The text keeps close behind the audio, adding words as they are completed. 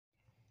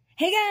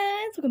Hey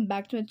guys, welcome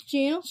back to my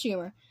channel,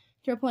 Shimmer.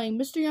 We're playing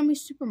Mr. Yummy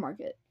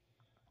Supermarket.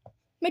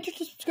 Make sure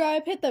to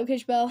subscribe, hit that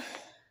notification bell.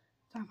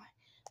 Sorry,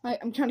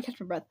 I'm trying to catch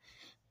my breath.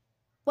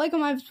 Like on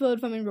my episode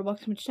if I'm in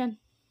Roblox Image 10.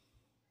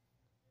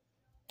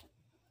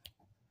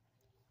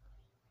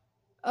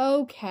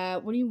 Oh,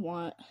 cat, what do you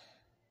want?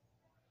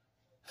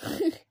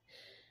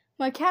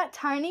 My cat,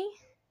 Tiny,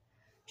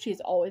 she's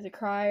always a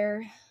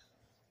crier.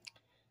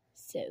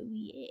 So,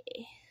 yeah.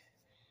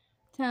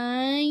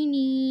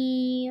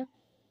 Tiny.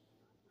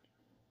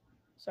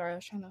 Sorry, I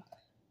was trying to...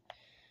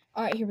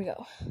 Alright, here we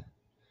go.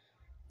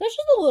 That's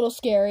just a little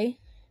scary.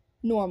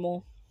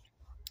 Normal.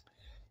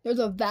 There's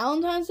a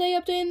Valentine's Day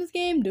update in this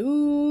game,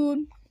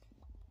 dude.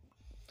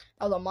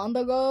 That was a month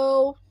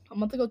ago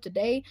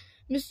today.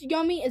 Mr.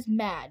 Yummy is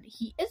mad.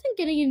 He isn't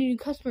getting any new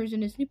customers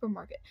in his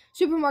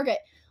supermarket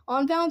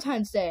on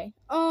Valentine's Day.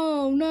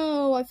 Oh,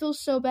 no, I feel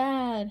so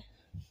bad.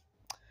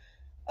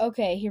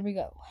 Okay, here we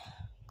go.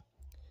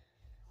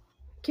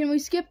 Can we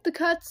skip the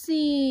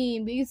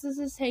cutscene? Because this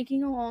is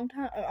taking a long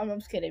time. I'm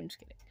just kidding.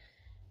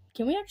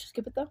 Can we actually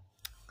skip it, though?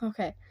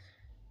 Okay.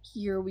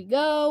 Here we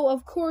go.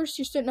 Of course,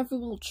 you're setting up your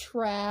little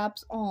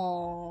traps.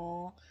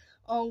 Aww.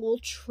 Oh, little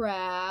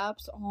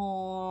traps.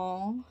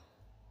 Aww.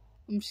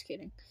 I'm just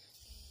kidding.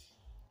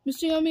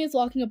 Mr. Yummy is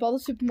locking up all the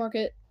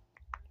supermarket.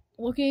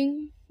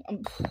 Looking.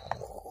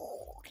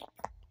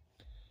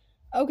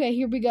 Okay,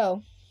 here we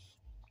go.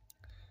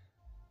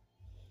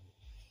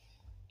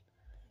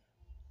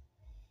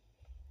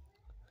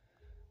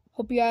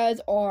 Hope you guys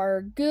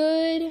are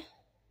good.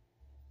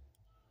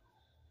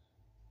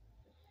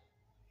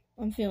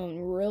 I'm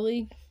feeling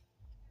really,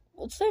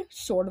 let's say,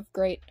 sort of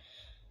great.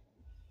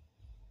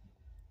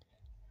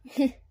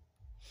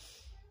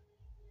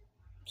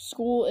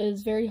 School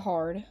is very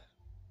hard.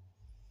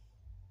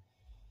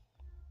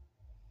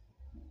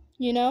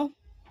 You know?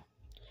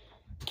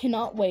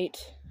 Cannot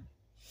wait.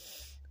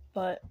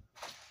 But,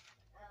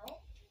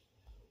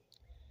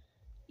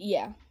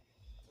 yeah.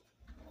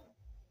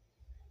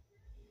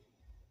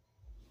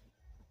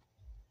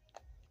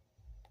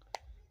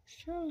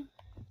 Sure.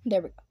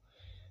 There we go.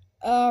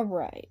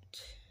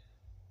 Alright.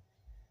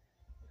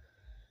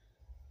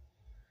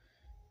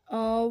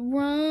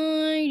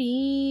 Alrighty.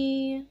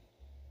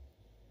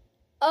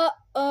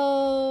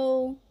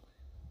 Uh-oh.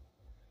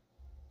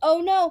 Oh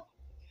no.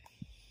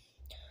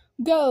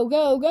 Go.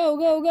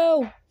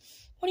 What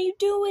are you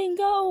doing?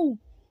 Go.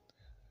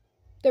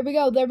 There we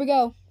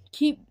go.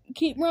 Keep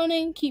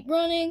running.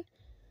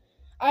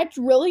 I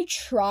really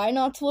try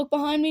not to look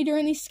behind me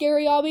during these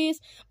scary obbies,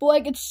 but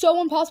like it's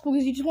so impossible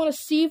because you just want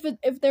to see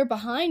if they're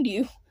behind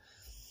you.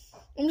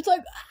 I'm just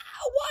like,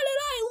 why did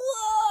I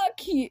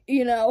look?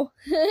 You know,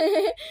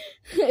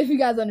 if you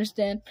guys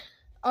understand.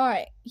 All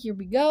right, here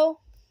we go.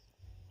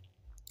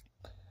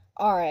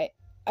 All right,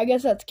 I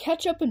guess that's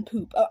ketchup and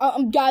poop.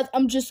 Guys,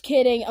 I'm just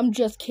kidding.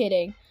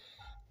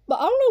 But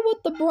I don't know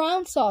what the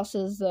brown sauce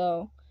is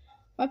though.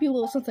 Might be a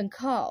little something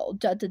called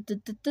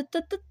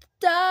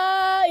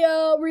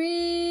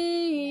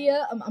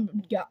diarrhea.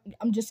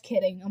 I'm just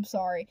kidding. I'm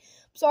sorry.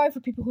 I'm sorry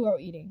for people who are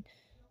eating.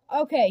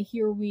 Okay,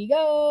 here we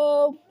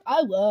go.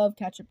 I love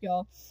ketchup,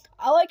 y'all.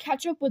 I like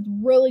ketchup with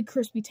really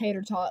crispy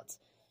tater tots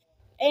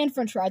and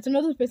french fries. I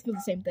know that's basically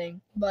the same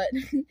thing, but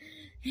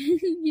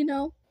you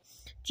know,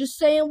 just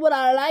saying what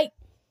I like.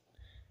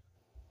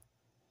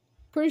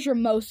 Pretty sure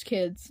most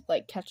kids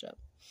like ketchup,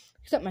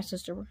 except my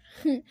sister.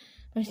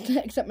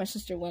 Except my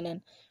sister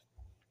Lennon.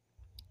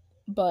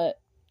 But,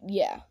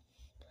 yeah.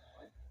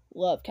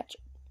 Love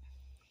ketchup.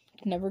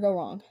 Can never go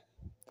wrong.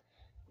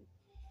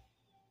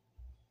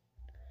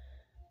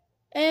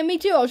 And me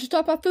too. I was just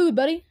talking about food,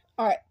 buddy.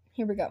 Alright,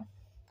 here we go.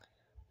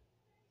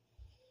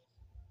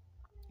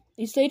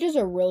 These stages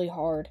are really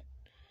hard.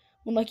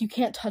 When, like, you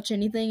can't touch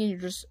anything and you're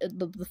just,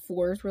 the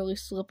floor is really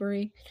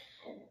slippery.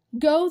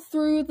 Go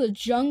through the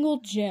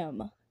jungle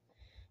gym.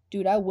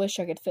 Dude, I wish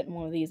I could fit in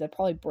one of these. I'd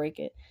probably break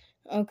it.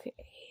 Okay,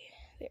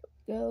 there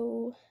we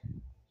go.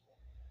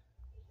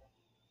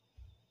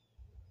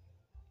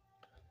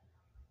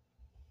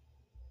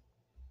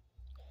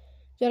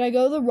 Did I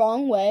go the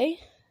wrong way?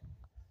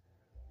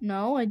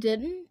 No, I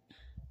didn't.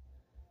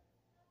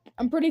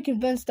 I'm pretty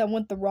convinced I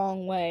went the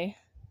wrong way.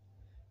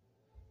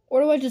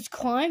 Or do I just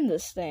climb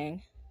this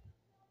thing?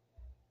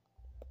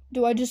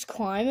 Do I just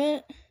climb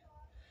it?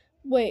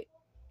 Wait,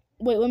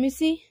 let me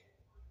see.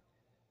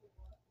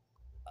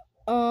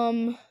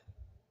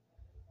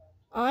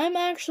 I'm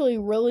actually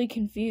really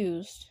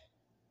confused.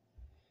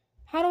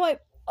 How do I...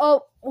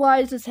 Oh, why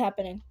is this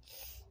happening?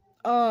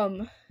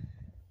 How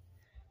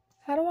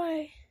do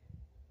I...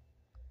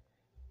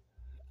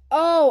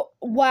 Oh,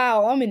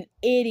 wow, I'm an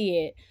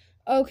idiot.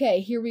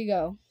 Okay, here we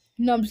go.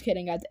 No, I'm just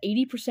kidding, guys.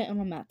 80% on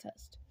my math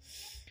test.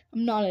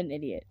 I'm not an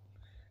idiot.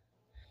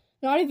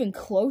 Not even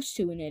close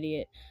to an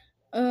idiot.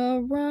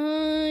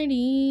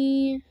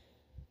 Alrighty.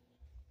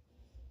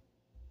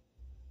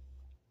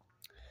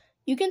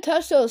 You can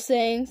touch those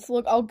things.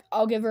 Look,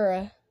 I'll give her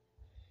a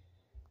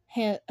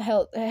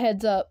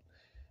heads up.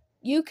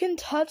 You can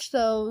touch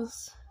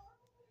those.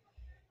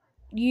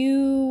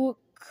 You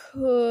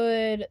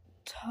could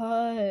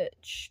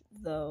touch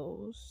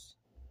those.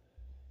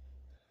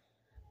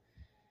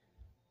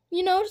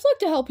 You know, just like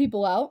to help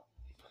people out.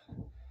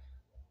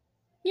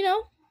 You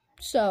know?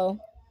 So,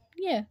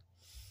 yeah.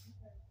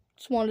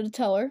 Just wanted to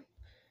tell her.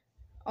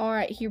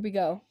 Alright, here we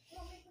go.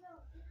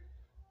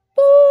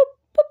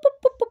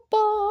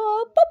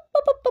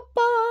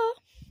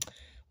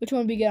 Which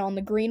one do we get on?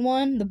 The green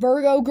one? The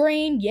Virgo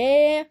green?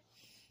 Yeah.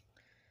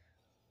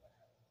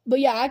 But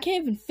yeah, I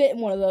can't even fit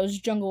in one of those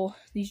jungle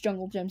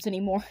gyms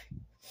anymore.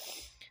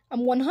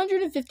 I'm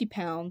 150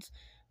 pounds.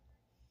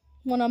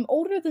 When I'm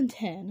older than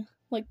 10,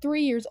 like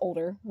 3 years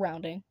older,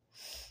 rounding.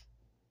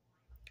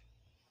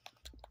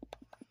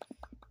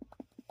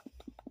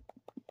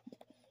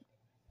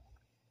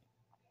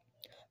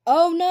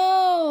 Oh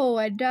no,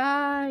 I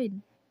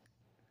died.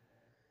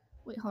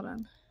 Wait, hold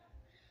on.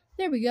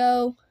 There we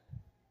go.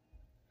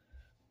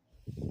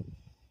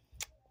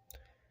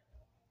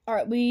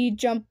 Alright, we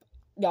jump.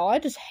 Y'all, I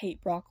just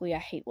hate broccoli. I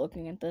hate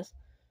looking at this.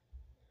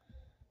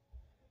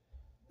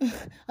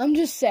 I'm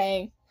just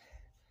saying.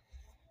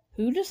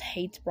 Who just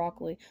hates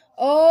broccoli?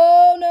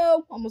 Oh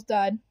no, almost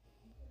died.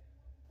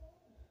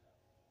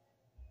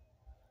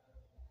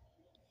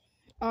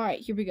 Alright,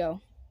 here we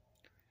go.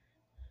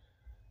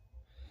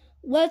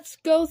 Let's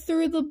go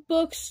through the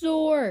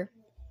bookstore.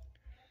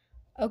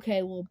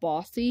 Okay, little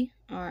bossy.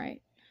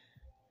 Alright.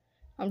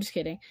 I'm just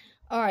kidding.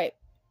 Alright.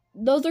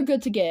 Those are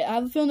good to get. I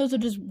have a feeling those are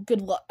just good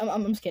luck.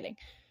 I'm just kidding.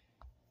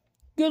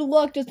 Good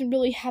luck doesn't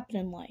really happen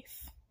in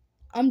life.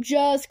 I'm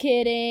just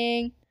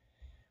kidding.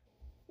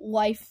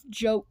 Life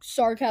joke.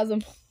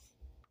 Sarcasm.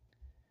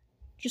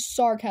 Just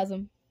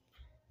sarcasm.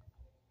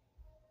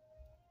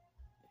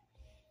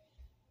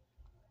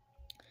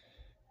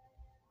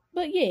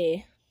 But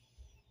yeah.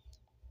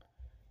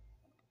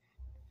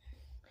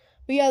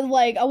 But yeah,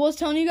 like I was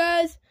telling you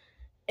guys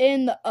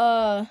in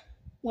the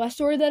last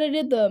story that I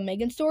did, the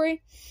Megan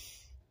story,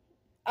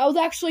 I was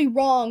actually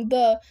wrong.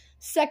 The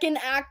second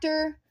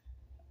actor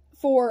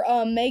for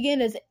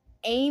Megan is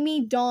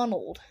Amy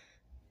Donald.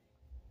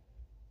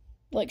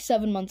 Like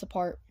 7 months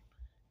apart.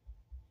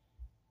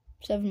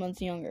 7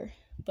 months younger.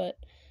 But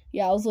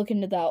yeah, I was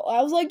looking at that.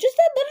 I was like, just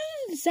that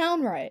doesn't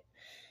sound right.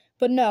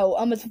 But no,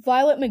 it's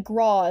Violet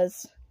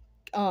McGraw's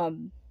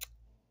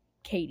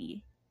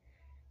Katie.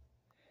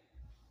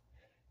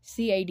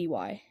 Cady.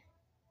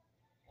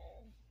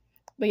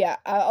 But yeah,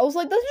 I was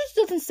like, that just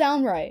doesn't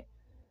sound right.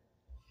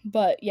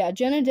 But yeah,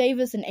 Jenna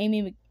Davis and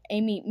Amy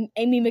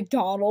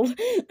McDonald.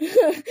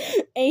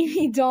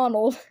 Amy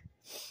Donald.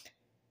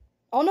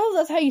 I don't know if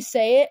that's how you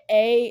say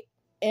it.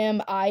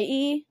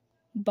 AMIE.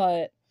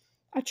 But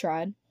I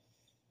tried.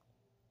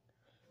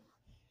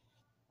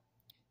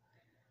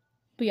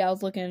 But yeah, I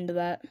was looking into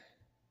that.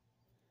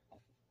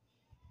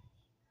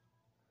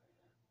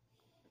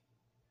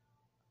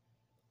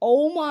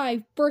 Oh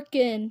my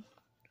frickin'.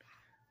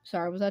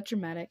 Sorry, was that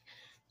dramatic?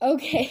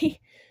 Okay.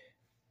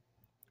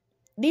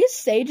 These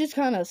stages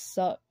kind of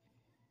suck.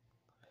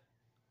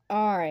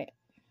 Alright.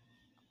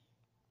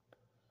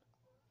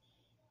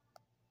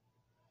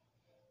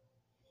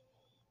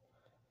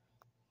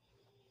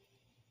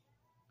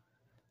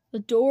 The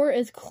door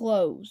is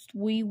closed.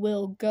 We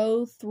will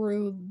go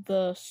through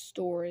the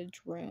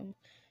storage room.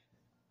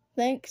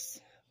 Thanks.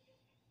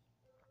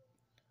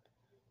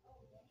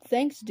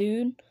 Thanks,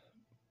 dude.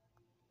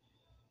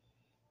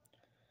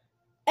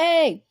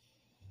 Hey!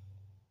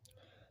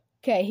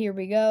 Okay, here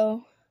we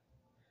go.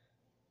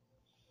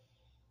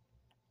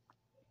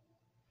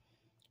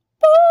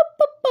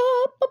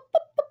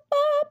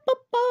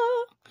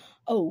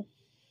 Oh.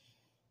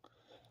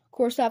 Of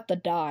course I have to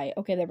die.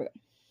 Okay, there we go.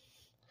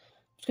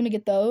 Just gonna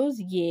get those.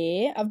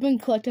 Yeah. I've been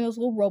collecting those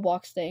little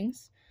Roblox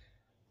things.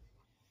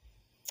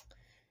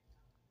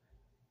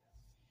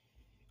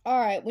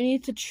 Alright, we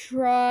need to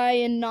try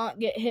and not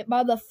get hit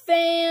by the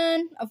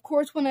fan. Of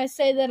course, when I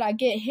say that, I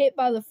get hit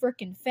by the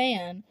frickin'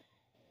 fan.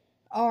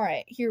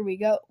 Alright, here we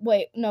go.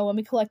 Wait, no, let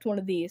me collect one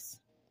of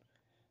these.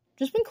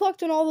 Just been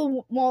collecting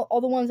all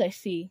the ones I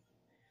see.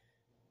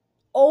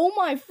 Oh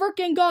my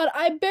frickin' god,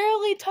 I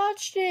barely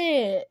touched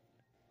it!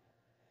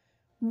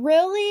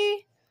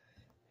 Really?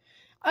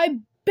 I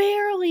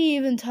barely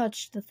even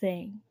touched the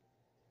thing.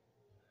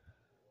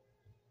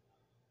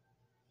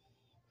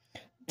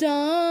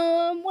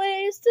 Dumb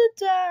ways to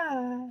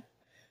die.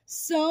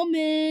 So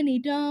many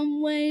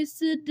dumb ways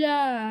to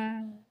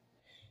die.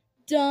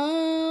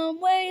 Dumb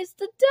ways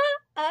to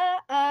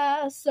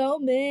die. So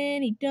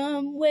many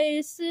dumb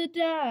ways to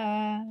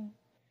die.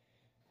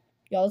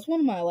 Y'all, it's one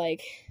of my,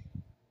 like,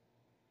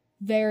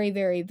 very,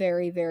 very,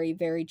 very, very,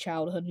 very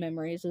childhood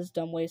memories is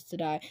Dumb Ways to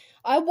Die.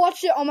 I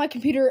watched it on my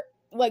computer,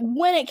 like,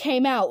 when it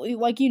came out.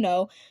 Like,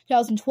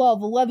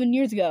 2012, 11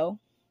 years ago.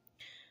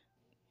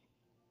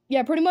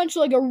 Yeah, pretty much,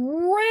 like, a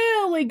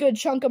really good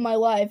chunk of my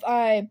life,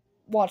 I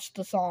watched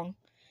the song.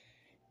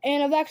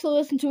 And I've actually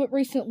listened to it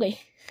recently.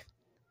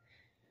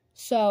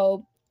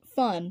 So,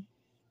 fun.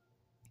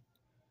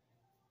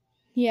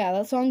 Yeah,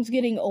 that song's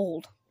getting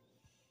old.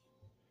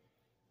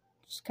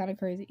 It's kind of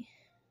crazy.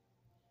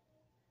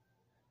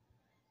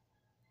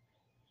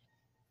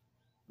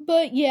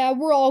 But yeah,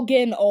 we're all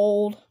getting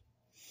old.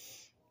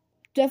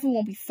 Definitely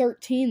won't be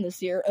 13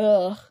 this year.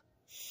 Ugh.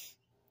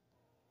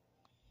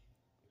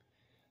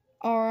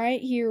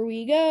 Alright, here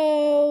we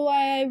go.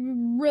 I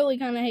really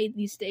kind of hate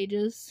these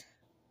stages.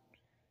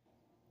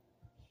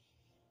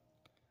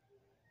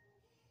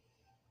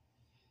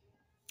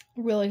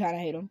 Really kind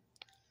of hate them.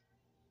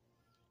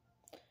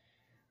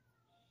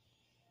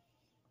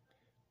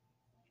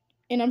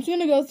 And I'm just going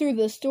to go through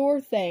this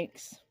door.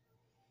 Thanks.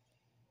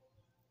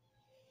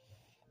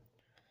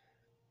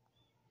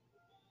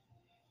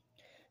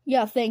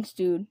 Yeah, thanks,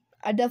 dude.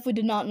 I definitely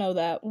did not know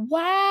that.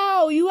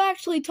 Wow, you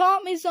actually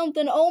taught me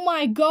something. Oh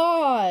my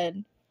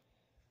god.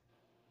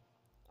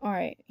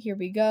 Alright, here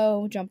we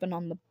go. Jumping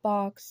on the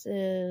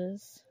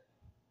boxes.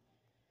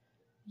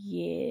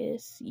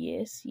 Yes,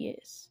 yes,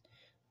 yes.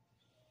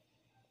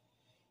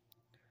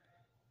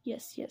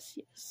 Yes, yes,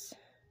 yes.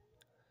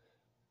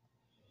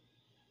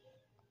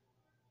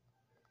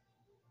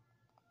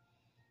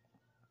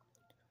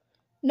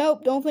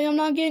 Nope, don't think I'm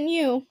not getting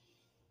you.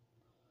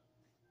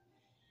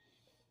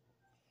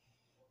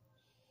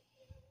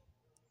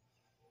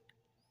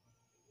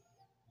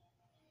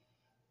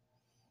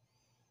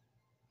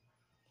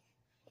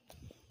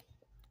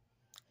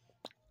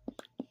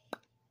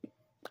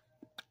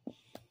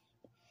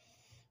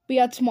 But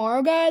yeah,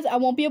 tomorrow, guys, I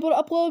won't be able to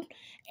upload.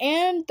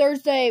 And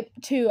Thursday,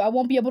 too, I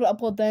won't be able to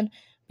upload then.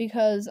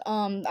 Because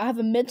I have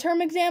a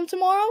midterm exam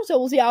tomorrow. So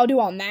we'll see how I'll do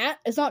on that.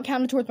 It's not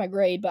counted towards my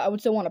grade, but I would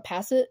still want to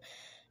pass it.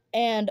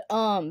 And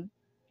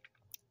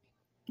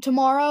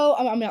tomorrow,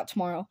 I mean not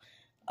tomorrow.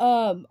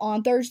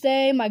 On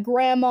Thursday, my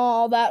grandma,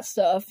 all that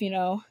stuff, you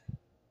know.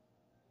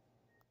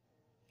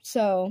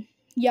 So,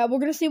 yeah, we're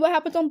going to see what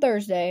happens on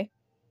Thursday.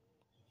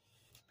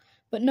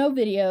 But no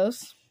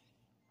videos.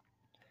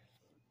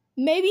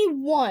 Maybe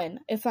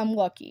one, if I'm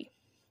lucky.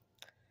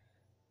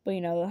 But,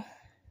 you know,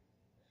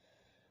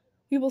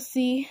 we will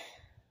see.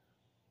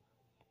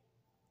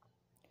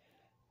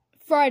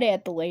 Friday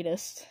at the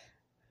latest.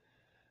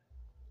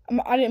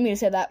 I didn't mean to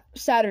say that.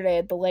 Saturday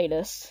at the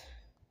latest.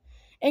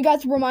 And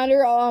guys, a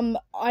reminder,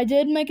 I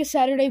did make a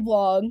Saturday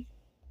vlog.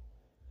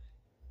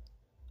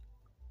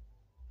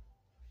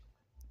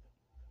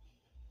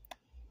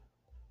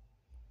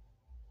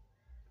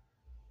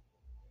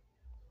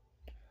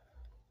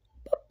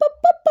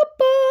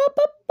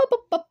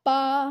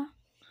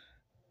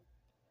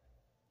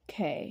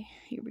 Okay,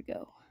 here we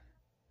go.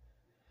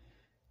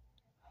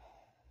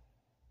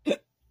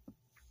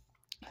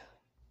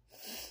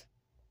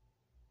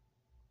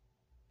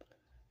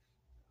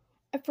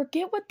 I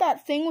forget what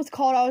that thing was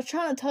called. I was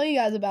trying to tell you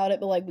guys about it,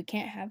 but like we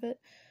can't have it.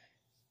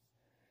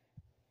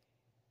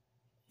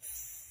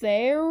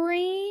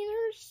 Serene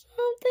or something?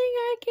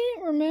 I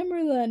can't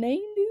remember the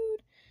name,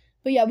 dude.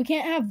 But yeah, we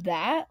can't have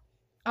that.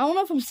 I don't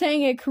know if I'm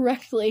saying it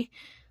correctly.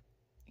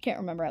 I can't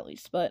remember at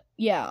least, but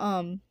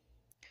yeah,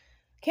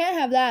 can't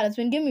have that. It's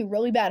been giving me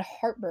really bad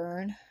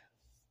heartburn.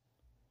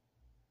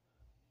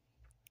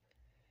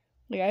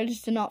 Like, I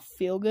just did not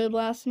feel good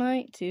last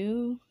night,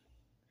 too.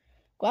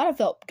 Glad I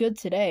felt good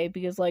today,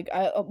 because, like,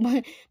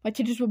 my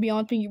teachers would be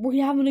on me, we're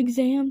gonna have an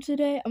exam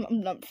today.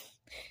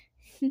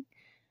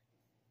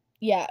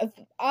 Yeah,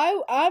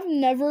 I've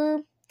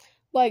never,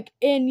 like,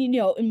 in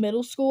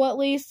middle school at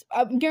least,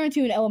 I'm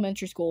guaranteed in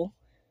elementary school,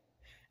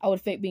 I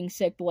would fake being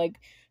sick, but, like,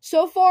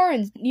 so far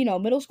in,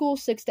 middle school,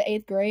 6th to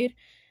 8th grade,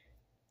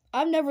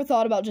 I've never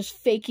thought about just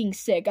faking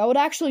sick. I would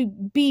actually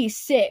be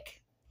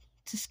sick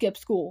to skip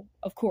school,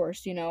 of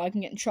course, I can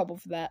get in trouble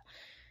for that,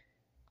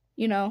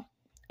 and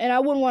I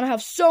wouldn't want to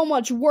have so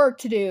much work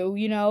to do,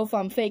 if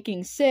I'm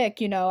faking sick,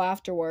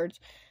 afterwards,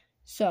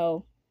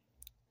 so,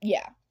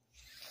 yeah.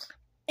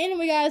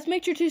 Anyway, guys,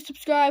 make sure to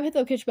subscribe, hit the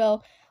notification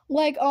bell,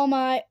 like on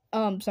my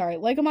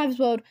episode,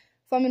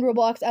 if I'm in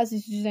Roblox, as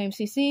is username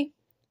CC,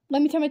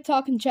 let me tell my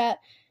talk and chat,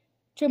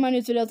 check my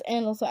news videos,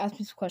 and also ask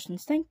me some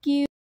questions. Thank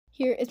you.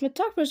 Here is my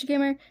talk, Social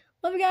Gamer.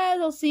 Love you guys.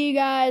 I'll see you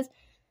guys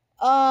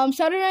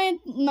Saturday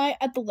night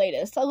at the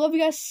latest. I love you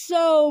guys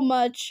so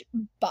much.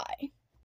 Bye.